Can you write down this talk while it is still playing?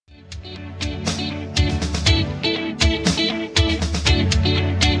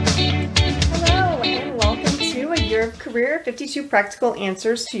Career 52 Practical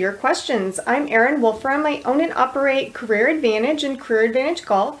Answers to Your Questions. I'm Erin Wolfram. I own and operate Career Advantage and Career Advantage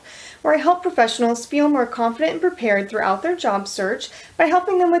Golf, where I help professionals feel more confident and prepared throughout their job search by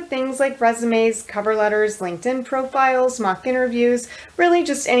helping them with things like resumes, cover letters, LinkedIn profiles, mock interviews, really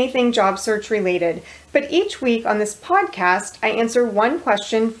just anything job search related. But each week on this podcast, I answer one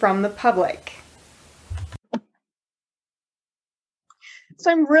question from the public. So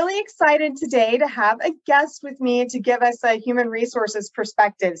I'm really excited today to have a guest with me to give us a human resources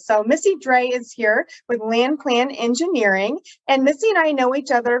perspective. So Missy Dre is here with Land Plan Engineering, and Missy and I know each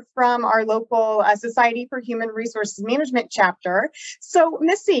other from our local Society for Human Resources Management chapter. So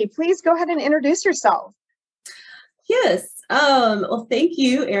Missy, please go ahead and introduce yourself. Yes. Well, thank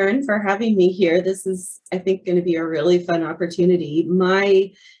you, Erin, for having me here. This is, I think, going to be a really fun opportunity.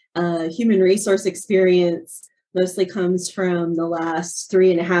 My human resource experience mostly comes from the last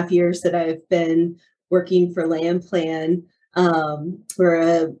 3.5 years that I've been working for Land Plan. We're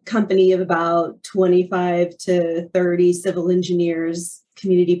a company of about 25 to 30 civil engineers,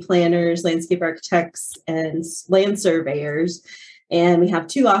 community planners, landscape architects, and land surveyors. And we have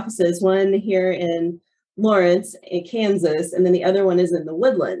 2 offices, one here in Lawrence, in Kansas, and then the other one is in the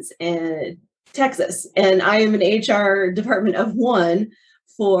Woodlands in Texas. And I am an HR department of 1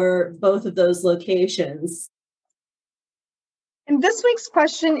 for both of those locations. And this week's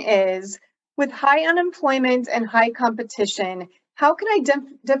question is, with high unemployment and high competition, how can I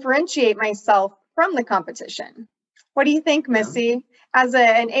differentiate myself from the competition? What do you think, Missy? As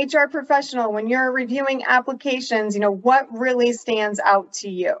an HR professional, when you're reviewing applications, what really stands out to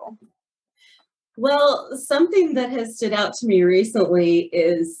you? Well, something that has stood out to me recently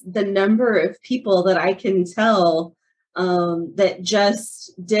is the number of people that I can tell that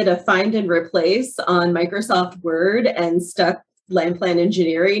just did a find and replace on Microsoft Word and stuck Land Plan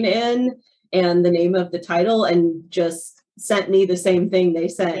Engineering in and the name of the title and just sent me the same thing they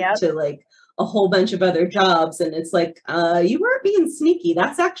sent to like a whole bunch of other jobs. And it's like, you weren't being sneaky.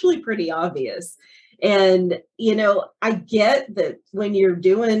 That's actually pretty obvious. And, I get that when you're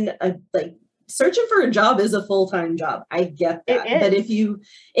doing searching for a job is a full-time job. I get that. But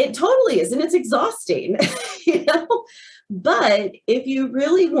it totally is. And it's exhausting, but if you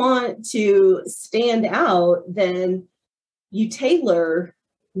really want to stand out, then you tailor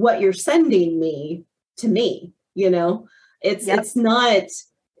what you're sending me to me, it's not,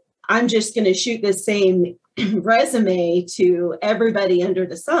 I'm just going to shoot the same resume to everybody under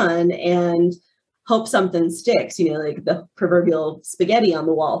the sun and hope something sticks, like the proverbial spaghetti on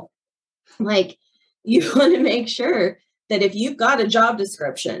the wall. Like you want to make sure that if you've got a job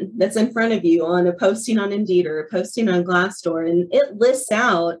description that's in front of you on a posting on Indeed or a posting on Glassdoor, and it lists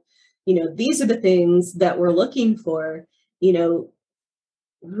out, these are the things that we're looking for,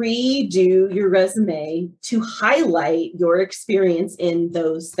 redo your resume to highlight your experience in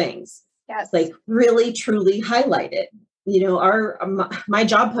those things. Yes. Like really, truly highlight it. My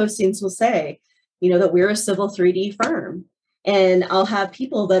job postings will say, that we're a civil 3D firm. And I'll have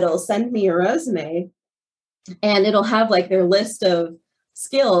people that'll send me a resume and it'll have like their list of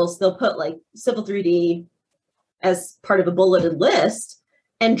skills. They'll put like civil 3D as part of a bulleted list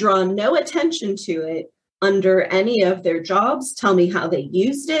and draw no attention to it under any of their jobs, tell me how they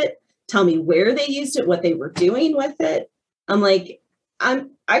used it, tell me where they used it, what they were doing with it. I'm like, I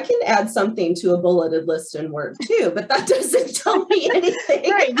can add something to a bulleted list in Word too, but that doesn't tell me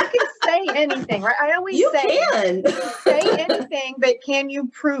anything. Right, you can say anything, right? I always say anything, but can you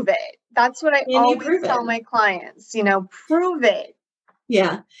prove it? That's what I always tell my clients, prove it.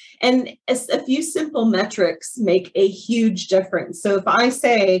 Yeah. And a few simple metrics make a huge difference. So if I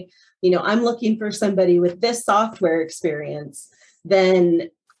say, I'm looking for somebody with this software experience,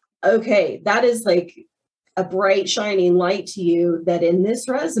 then, okay, that is like a bright shining light to you that in this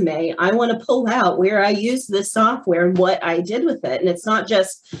resume, I want to pull out where I used this software and what I did with it. And it's not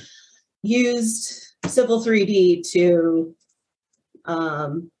just used Civil 3D to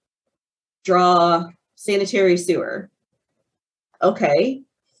draw sanitary sewer. Okay.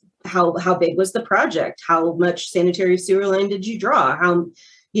 How big was the project? How much sanitary sewer line did you draw?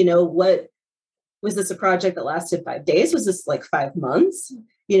 What was this a project that lasted 5 days? Was this like 5 months?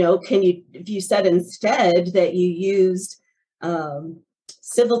 If you said instead that you used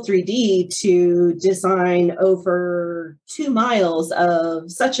Civil 3D to design over 2 miles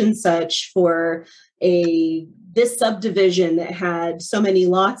of such and such for this subdivision that had so many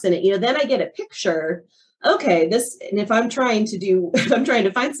lots in it, then I get a picture. Okay, and if I'm trying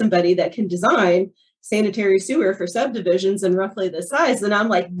to find somebody that can design sanitary sewer for subdivisions and roughly the size, then I'm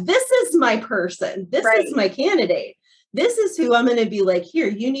like, this is my person. This is my candidate. this is who I'm going to be like, here,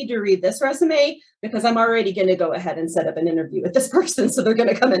 you need to read this resume because I'm already going to go ahead and set up an interview with this person. So they're going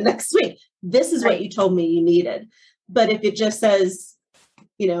to come in next week. This is what you told me you needed. But if it just says,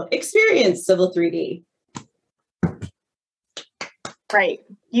 experience Civil 3D. Right.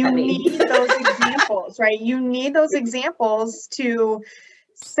 You need those examples, right? You need those examples to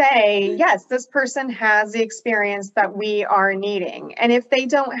say, yes, this person has the experience that we are needing. And if they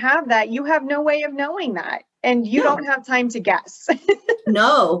don't have that, you have no way of knowing that. And you don't have time to guess.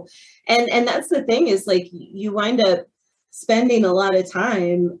 No. And that's the thing is like, you wind up spending a lot of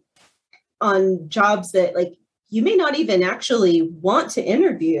time on jobs that like, you may not even actually want to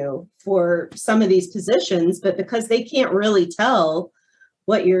interview for some of these positions, but because they can't really tell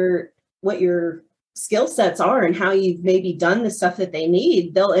what your skill sets are and how you've maybe done the stuff that they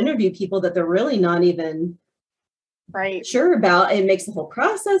need, they'll interview people that they're really not even sure about. It makes the whole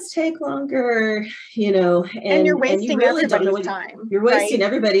process take longer, and you're wasting you really everybody's time. You're wasting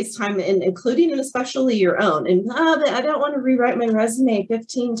everybody's time, and including and especially your own. And I don't want to rewrite my resume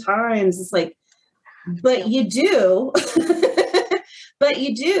 15 times. It's like, but you do. But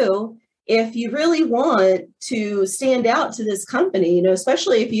you do if you really want to stand out to this company,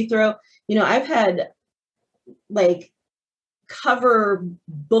 especially if you throw, I've had like cover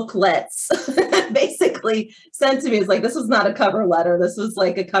booklets basically sent to me. It's like, this was not a cover letter. This was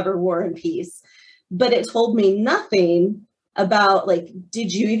like a cover War and Peace, but it told me nothing about like,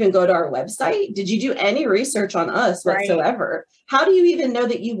 did you even go to our website? Did you do any research on us whatsoever? How do you even know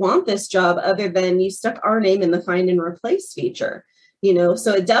that you want this job other than you stuck our name in the find and replace feature?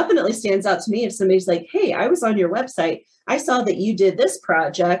 So it definitely stands out to me if somebody's like, hey, I was on your website. I saw that you did this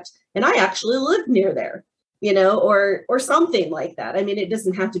project and I actually live near there, or something like that. I mean, it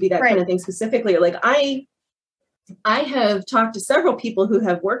doesn't have to be that kind of thing specifically. Like I have talked to several people who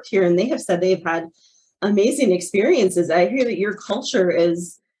have worked here and they have said they've had amazing experiences. I hear that your culture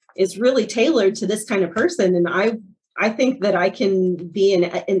is really tailored to this kind of person. And I think that I can be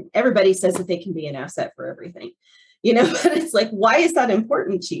and everybody says that they can be an asset for everything, but it's like, why is that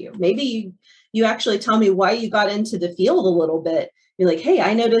important to you? Maybe you actually tell me why you got into the field a little bit. You're like, hey,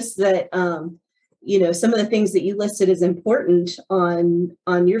 I noticed that, some of the things that you listed as important on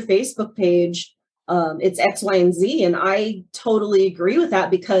your Facebook page, it's X, Y, and Z. And I totally agree with that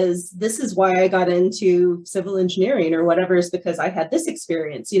because this is why I got into civil engineering or whatever, is because I had this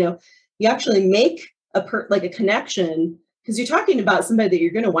experience. You actually make a connection because you're talking about somebody that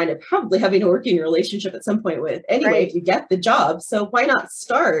you're going to wind up probably having a working relationship at some point with anyway, if you get the job. So why not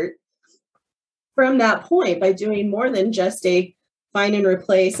start from that point by doing more than just a find and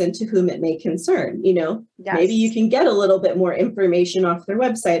replace and to whom it may concern? Maybe you can get a little bit more information off their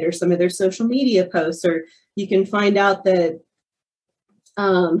website or some of their social media posts, or you can find out that,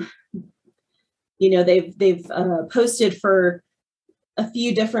 they've posted for a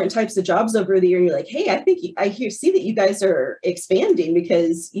few different types of jobs over the year. And you're like, hey, I see that you guys are expanding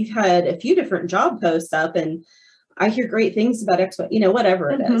because you've had a few different job posts up and I hear great things about X,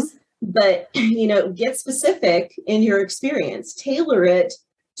 whatever it is. But, get specific in your experience, tailor it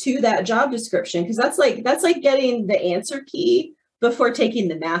to that job description. Cause that's like getting the answer key before taking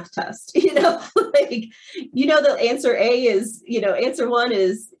the math test, the answer A is, answer one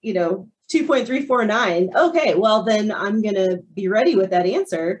is, 2.349. Okay, well then I'm going to be ready with that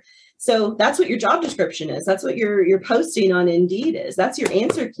answer. So that's what your job description is. That's what your posting on Indeed is. That's your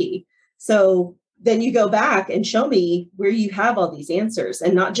answer key. So then you go back and show me where you have all these answers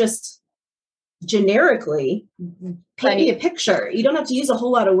and not just generically paint me a picture. You don't have to use a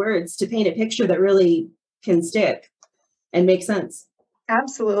whole lot of words to paint a picture that really can stick and make sense.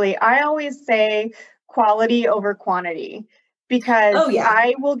 Absolutely. I always say quality over quantity because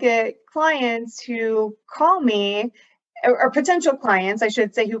I will get clients who call me, or potential clients, I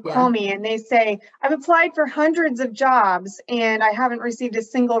should say, who call me and they say, I've applied for hundreds of jobs and I haven't received a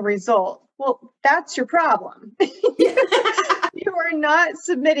single result. Well, that's your problem. You are not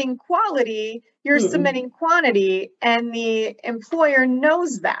submitting quality, you're submitting quantity, and the employer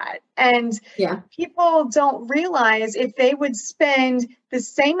knows that. And people don't realize if they would spend the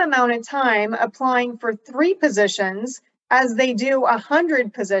same amount of time applying for 3 positions as they do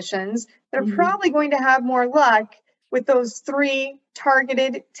 100 positions, they're probably going to have more luck with those 3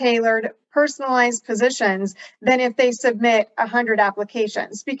 targeted, tailored, personalized positions than if they submit 100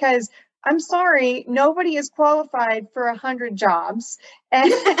 applications. Because I'm sorry, nobody is qualified for 100 jobs.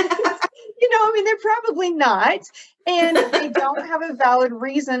 And, they're probably not. And they don't have a valid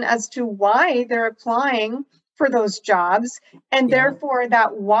reason as to why they're applying for those jobs. And therefore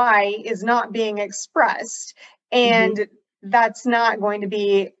that why is not being expressed. And that's not going to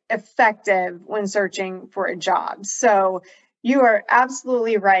be effective when searching for a job. So you are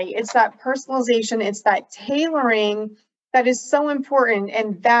absolutely right. It's that personalization, it's that tailoring that is so important.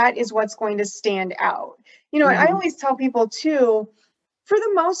 And that is what's going to stand out. I Mhm. always tell people too, for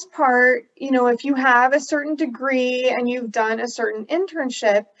the most part, if you have a certain degree and you've done a certain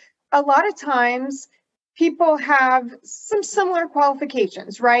internship, a lot of times people have some similar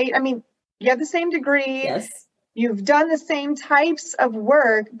qualifications, right? I mean, you have the same degree, Yes. you've done the same types of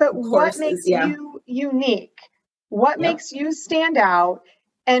work, but what Courses. makes Yeah. you unique? What Yep. makes you stand out?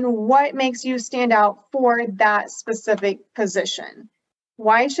 And what makes you stand out for that specific position?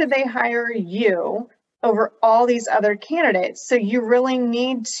 Why should they hire you over all these other candidates? So you really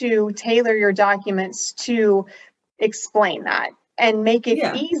need to tailor your documents to explain that and make it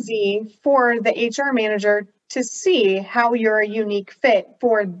Yeah. easy for the HR manager to see how you're a unique fit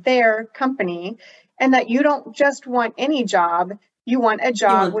for their company and that you don't just want any job, you want a You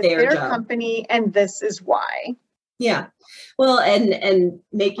job want with their their job. company, and this is why. Yeah. Well, and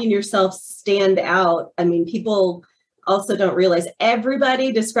making yourself stand out. I mean, people also don't realize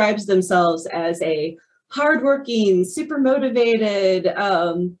everybody describes themselves as a hardworking, super motivated,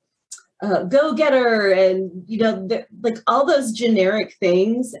 go-getter, and like all those generic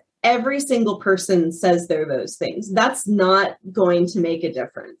things. Every single person says they're those things. That's not going to make a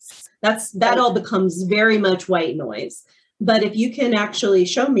difference. That Right. all becomes very much white noise. But if you can actually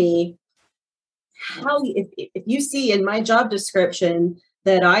show me how, if you see in my job description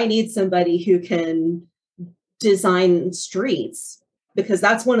that I need somebody who can design streets, because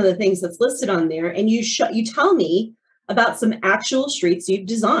that's one of the things that's listed on there, and you tell me about some actual streets you've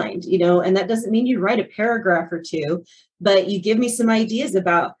designed, and that doesn't mean you write a paragraph or two, but you give me some ideas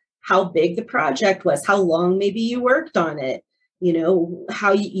about how big the project was, how long maybe you worked on it,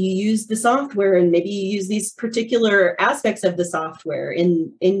 how you use the software, and maybe you use these particular aspects of the software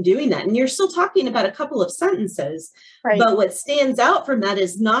in doing that. And you're still talking about a couple of sentences, Right. but what stands out from that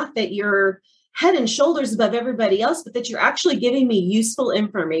is not that you're head and shoulders above everybody else, but that you're actually giving me useful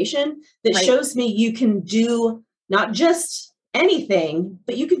information that Right. shows me you can do not just anything,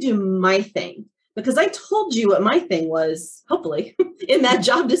 but you could do my thing. Because I told you what my thing was, hopefully, in that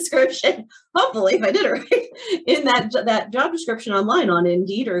job description. Hopefully, if I did it right, in that job description online on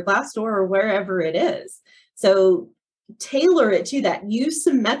Indeed or Glassdoor or wherever it is. So tailor it to that. Use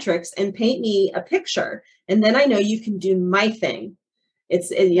some metrics and paint me a picture, and then I know you can do my thing.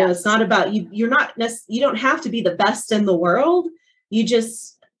 It's Yes. not about you. You don't have to be the best in the world. You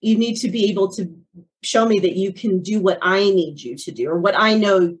need to be able to show me that you can do what I need you to do, or what I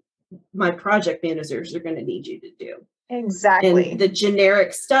know my project managers are going to need you to do. And Exactly. the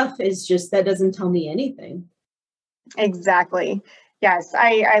generic stuff is just, that doesn't tell me anything. Exactly. Yes,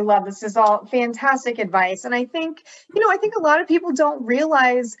 I love this. Is all fantastic advice. And I think a lot of people don't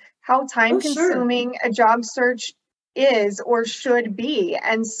realize how time Oh, sure. consuming a job search is or should be.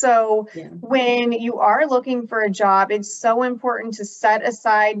 And so Yeah. when you are looking for a job, it's so important to set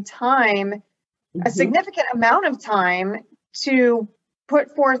aside time, a Mm-hmm. significant amount of time to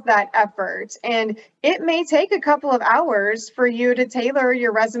put forth that effort. And it may take a couple of hours for you to tailor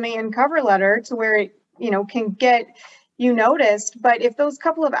your resume and cover letter to where it, can get you noticed. But if those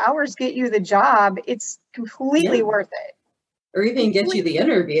couple of hours get you the job, it's completely Yeah. worth it. Or even get you the Completely.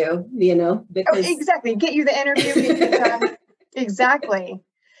 interview, Oh, because exactly. Get you the interview, get you the job. Exactly.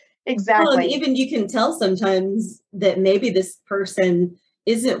 well, and Exactly. even you can tell sometimes that maybe this person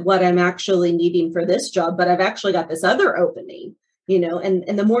isn't what I'm actually needing for this job, but I've actually got this other opening,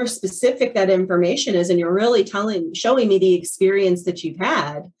 and the more specific that information is, and you're really showing me the experience that you've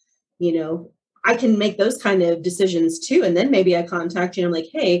had, I can make those kind of decisions too. And then maybe I contact you and I'm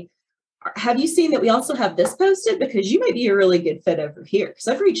like, hey, have you seen that we also have this posted? Because you might be a really good fit over here. Because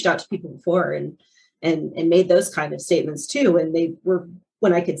I've reached out to people before and made those kind of statements too. And they were,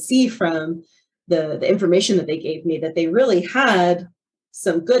 when I could see from the information that they gave me, that they really had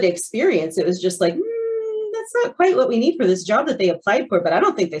some good experience. It was just like, that's not quite what we need for this job that they applied for. But I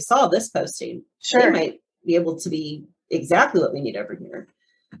don't think they saw this posting. They Sure. might be able to be exactly what we need over here.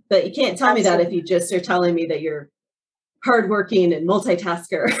 But you can't tell me that if Absolutely. you just are telling me that you're hardworking and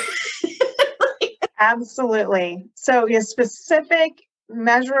multitasker. Absolutely. So, yeah, specific,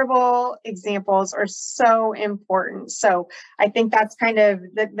 measurable examples are so important. So, I think that's kind of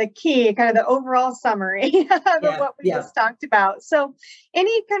the key, kind of the overall summary of Yeah, what we yeah. just talked about. So,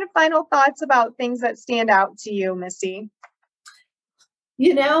 any kind of final thoughts about things that stand out to you, Missy?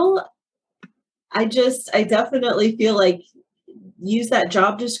 You know, I definitely feel like use that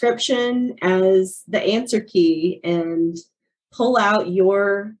job description as the answer key and pull out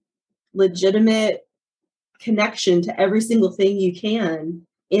your legitimate connection to every single thing you can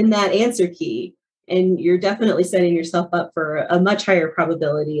in that answer key. And you're definitely setting yourself up for a much higher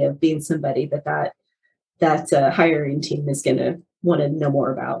probability of being somebody that hiring team is going to want to know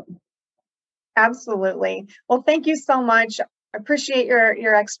more about. Absolutely. Well, thank you so much. I appreciate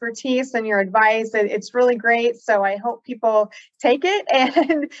your expertise and your advice. It's really great. So I hope people take it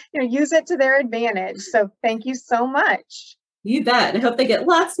and use it to their advantage. So thank you so much. You bet. I hope they get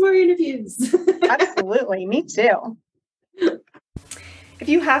lots more interviews. Absolutely. Me too. If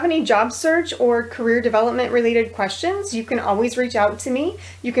you have any job search or career development related questions, you can always reach out to me.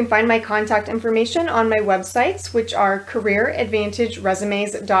 You can find my contact information on my websites, which are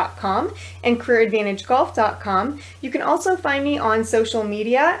careeradvantageresumes.com and careeradvantagegolf.com. You can also find me on social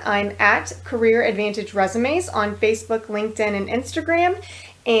media. I'm at Career Advantage Resumes on Facebook, LinkedIn, and Instagram,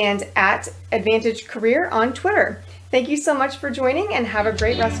 and at Advantage Career on Twitter. Thank you so much for joining, and have a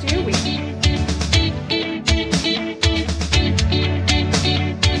great rest of your week.